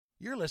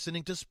You're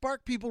listening to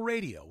Spark People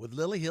Radio with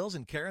Lily Hills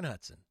and Karen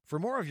Hudson. For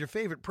more of your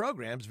favorite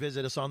programs,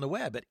 visit us on the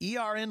web at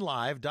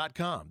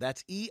ernlive.com.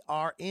 That's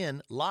ernlive.com.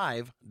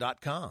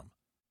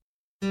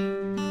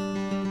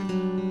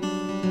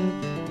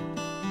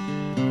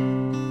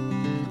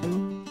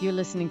 You're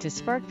listening to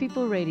Spark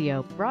People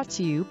Radio, brought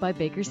to you by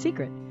Baker's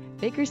Secret.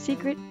 Baker's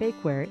Secret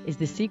Bakeware is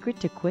the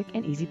secret to quick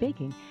and easy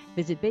baking.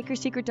 Visit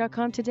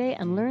bakersecret.com today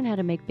and learn how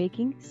to make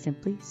baking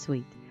simply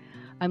sweet.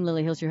 I'm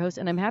Lily Hills, your host,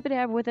 and I'm happy to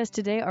have with us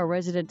today our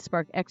resident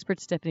Spark expert,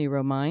 Stephanie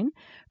Romine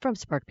from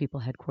Spark People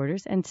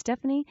Headquarters. And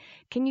Stephanie,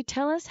 can you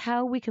tell us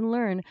how we can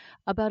learn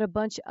about a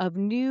bunch of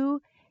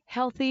new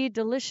healthy,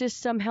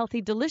 delicious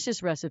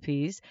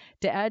recipes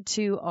to add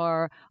to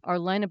our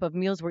lineup of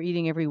meals we're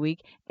eating every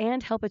week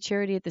and help a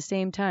charity at the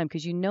same time?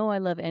 Because you know I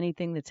love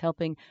anything that's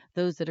helping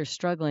those that are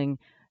struggling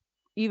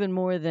even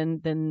more than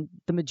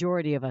the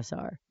majority of us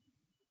are.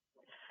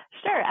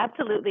 Sure,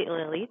 absolutely,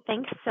 Lily.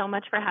 Thanks so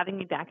much for having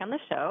me back on the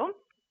show.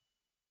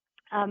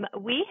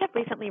 We have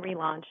recently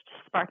relaunched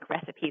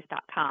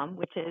SparkRecipes.com,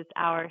 which is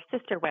our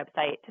sister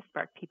website to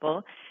Spark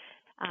People.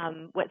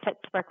 What sets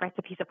Spark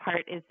Recipes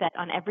apart is that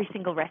on every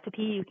single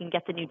recipe, you can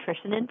get the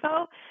nutrition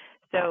info.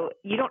 So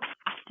you don't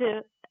have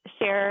to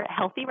share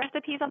healthy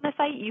recipes on the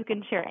site. You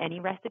can share any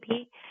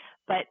recipe,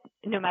 but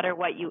no matter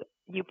what you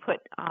put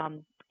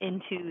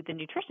into the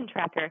nutrition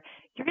tracker,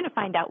 you're going to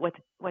find out what's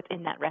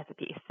in that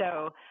recipe.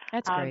 So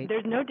that's great.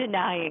 There's no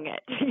denying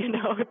it. You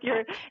know, if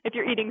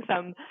you're eating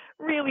some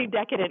really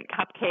decadent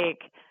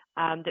cupcake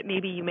that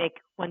maybe you make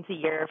once a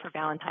year for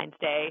Valentine's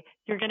Day,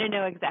 you're going to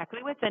know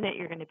exactly what's in it.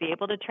 You're going to be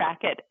able to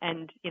track it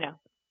and,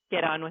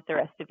 get on with the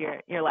rest of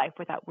your life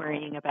without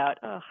worrying about,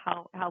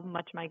 how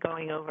much am I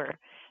going over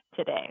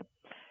today?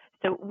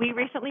 So we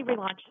recently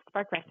relaunched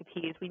Spark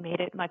Recipes. We made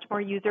it much more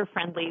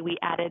user-friendly. We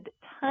added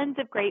tons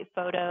of great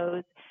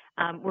photos.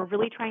 We're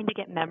really trying to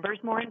get members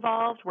more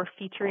involved. We're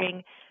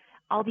featuring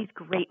all these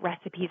great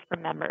recipes for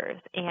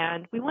members.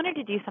 And we wanted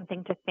to do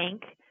something to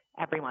thank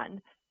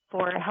everyone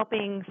for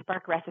helping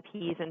Spark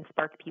Recipes and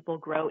Spark People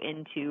grow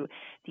into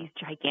these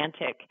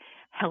gigantic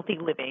healthy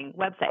living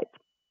websites.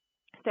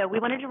 So we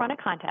wanted to run a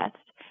contest.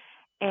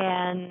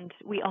 And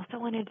we also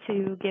wanted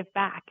to give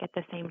back at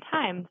the same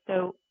time.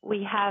 So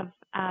we have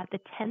the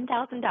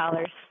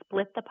 $10,000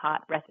 Split the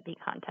Pot recipe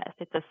contest.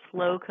 It's a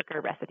slow cooker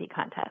recipe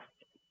contest.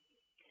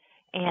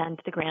 And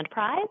the grand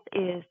prize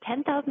is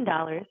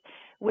 $10,000,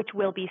 which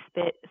will be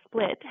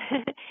split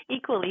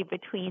equally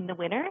between the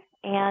winner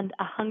and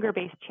a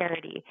hunger-based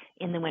charity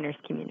in the winner's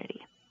community.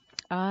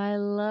 I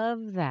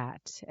love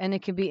that. And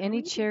it can be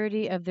any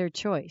charity of their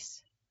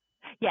choice.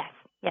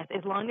 Yes,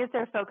 as long as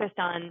they're focused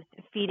on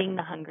feeding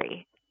the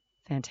hungry.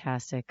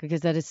 Fantastic,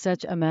 because that is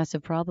such a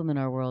massive problem in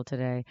our world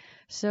today.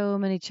 So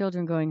many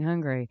children going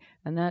hungry,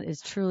 and that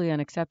is truly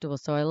unacceptable.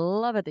 So I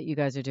love it that you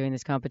guys are doing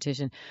this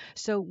competition.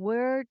 So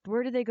where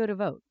do they go to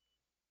vote?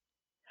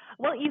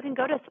 Well, you can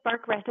go to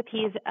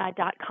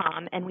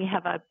sparkrecipes.com, and we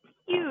have a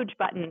huge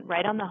button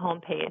right on the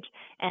home page.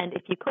 And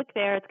if you click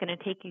there, it's going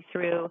to take you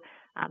through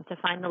to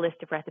find the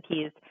list of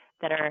recipes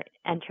that are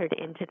entered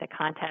into the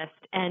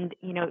contest. And,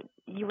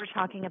 you were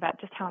talking about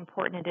just how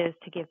important it is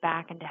to give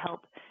back and to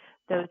help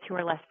those who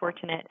are less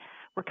fortunate.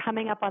 We're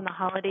coming up on the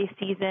holiday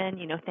season.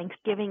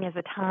 Thanksgiving is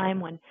a time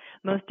when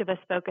most of us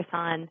focus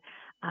on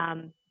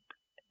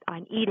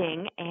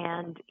eating.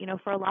 And,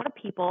 for a lot of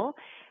people,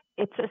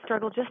 it's a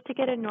struggle just to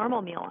get a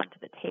normal meal onto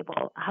the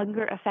table.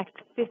 Hunger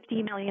affects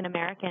 50 million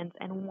Americans,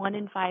 and 1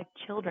 in 5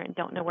 children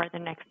don't know where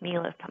their next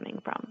meal is coming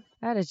from.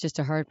 That is just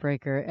a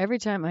heartbreaker. Every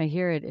time I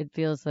hear it, it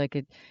feels like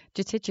it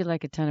just hits you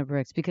like a ton of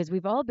bricks, because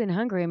we've all been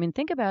hungry. I mean,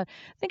 think about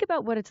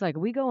what it's like.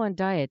 We go on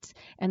diets,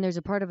 and there's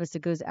a part of us that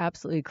goes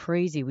absolutely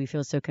crazy. We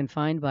feel so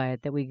confined by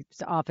it that we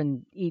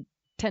often eat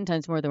 10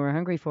 times more than we're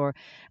hungry for.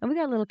 And we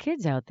got little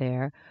kids out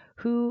there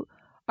who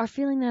are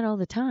feeling that all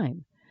the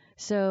time.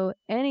 So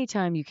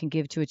anytime you can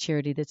give to a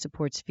charity that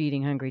supports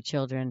feeding hungry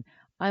children,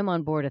 I'm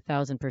on board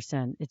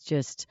 1,000%. It's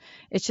just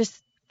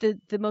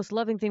the most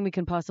loving thing we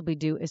can possibly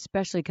do,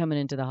 especially coming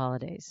into the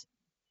holidays.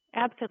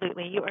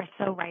 Absolutely. You are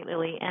so right,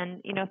 Lily.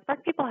 And,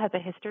 Spark People has a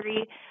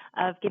history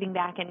of giving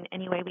back in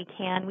any way we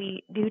can.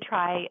 We do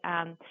try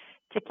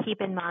to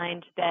keep in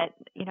mind that,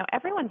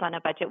 everyone's on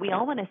a budget. We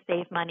all want to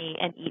save money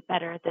and eat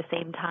better at the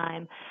same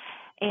time.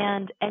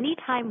 And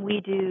anytime we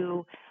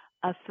do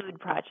a food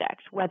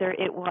project, whether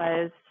it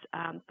was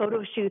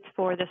photo shoots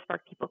for the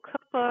Spark People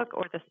Cookbook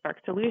or the Spark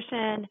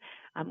Solution.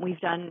 We've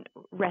done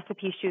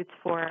recipe shoots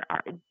for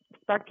our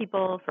Spark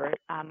People, for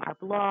our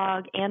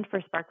blog, and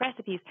for Spark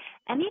Recipes.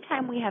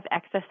 Anytime we have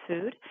excess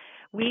food,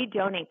 we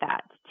donate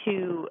that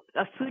to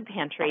a food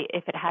pantry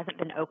if it hasn't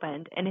been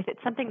opened. And if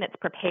it's something that's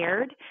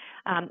prepared,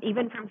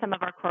 even from some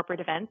of our corporate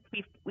events,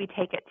 we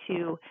take it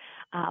to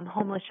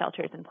homeless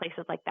shelters and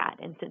places like that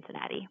in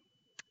Cincinnati.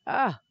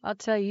 I'll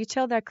tell you,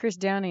 tell that Chris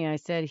Downey I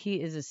said he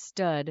is a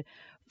stud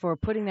for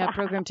putting that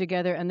program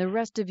together, and the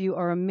rest of you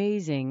are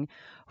amazing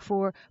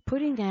for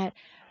putting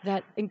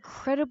that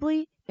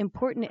incredibly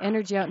important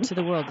energy out into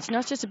the world. It's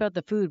not just about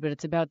the food, but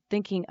it's about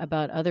thinking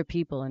about other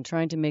people and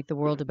trying to make the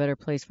world a better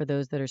place for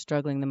those that are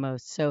struggling the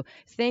most. So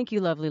thank you,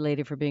 lovely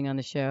lady, for being on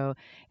the show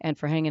and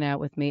for hanging out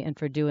with me and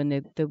for doing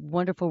the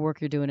wonderful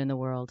work you're doing in the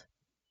world.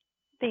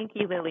 Thank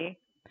you, Lily.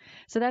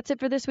 So that's it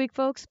for this week,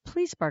 folks.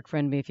 Please spark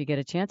friend me if you get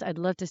a chance. I'd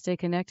love to stay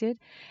connected.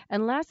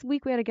 And last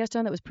week we had a guest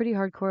on that was pretty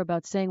hardcore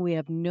about saying we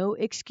have no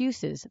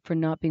excuses for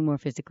not being more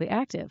physically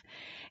active.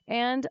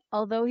 And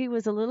although he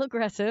was a little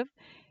aggressive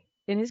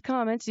in his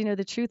comments,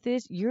 the truth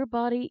is your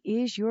body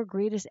is your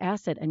greatest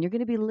asset and you're going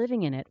to be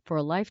living in it for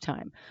a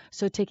lifetime.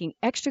 So taking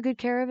extra good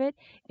care of it,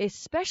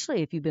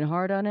 especially if you've been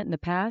hard on it in the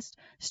past,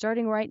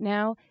 starting right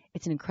now,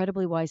 it's an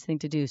incredibly wise thing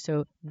to do.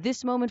 So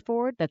this moment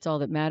forward, that's all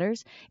that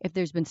matters. If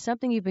there's been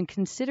something you've been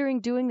considering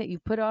doing that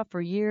you've put off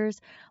for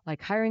years,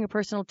 like hiring a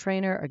personal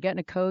trainer or getting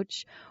a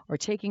coach or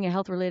taking a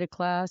health-related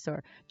class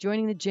or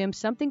joining the gym,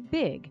 something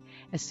big,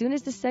 as soon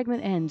as the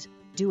segment ends,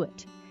 do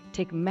it.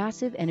 Take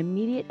massive and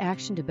immediate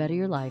action to better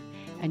your life,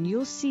 and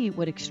you'll see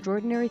what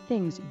extraordinary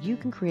things you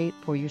can create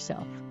for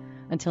yourself.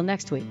 Until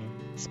next week,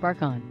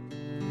 spark on.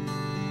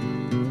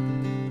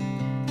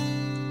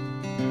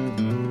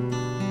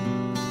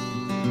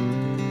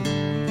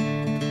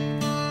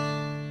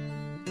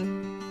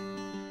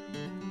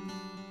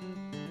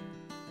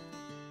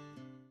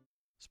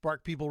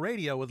 Spark People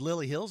Radio with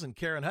Lily Hills and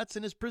Karen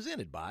Hudson is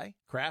presented by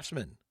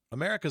Craftsman,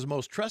 America's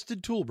most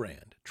trusted tool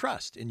brand.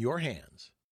 Trust in your hands.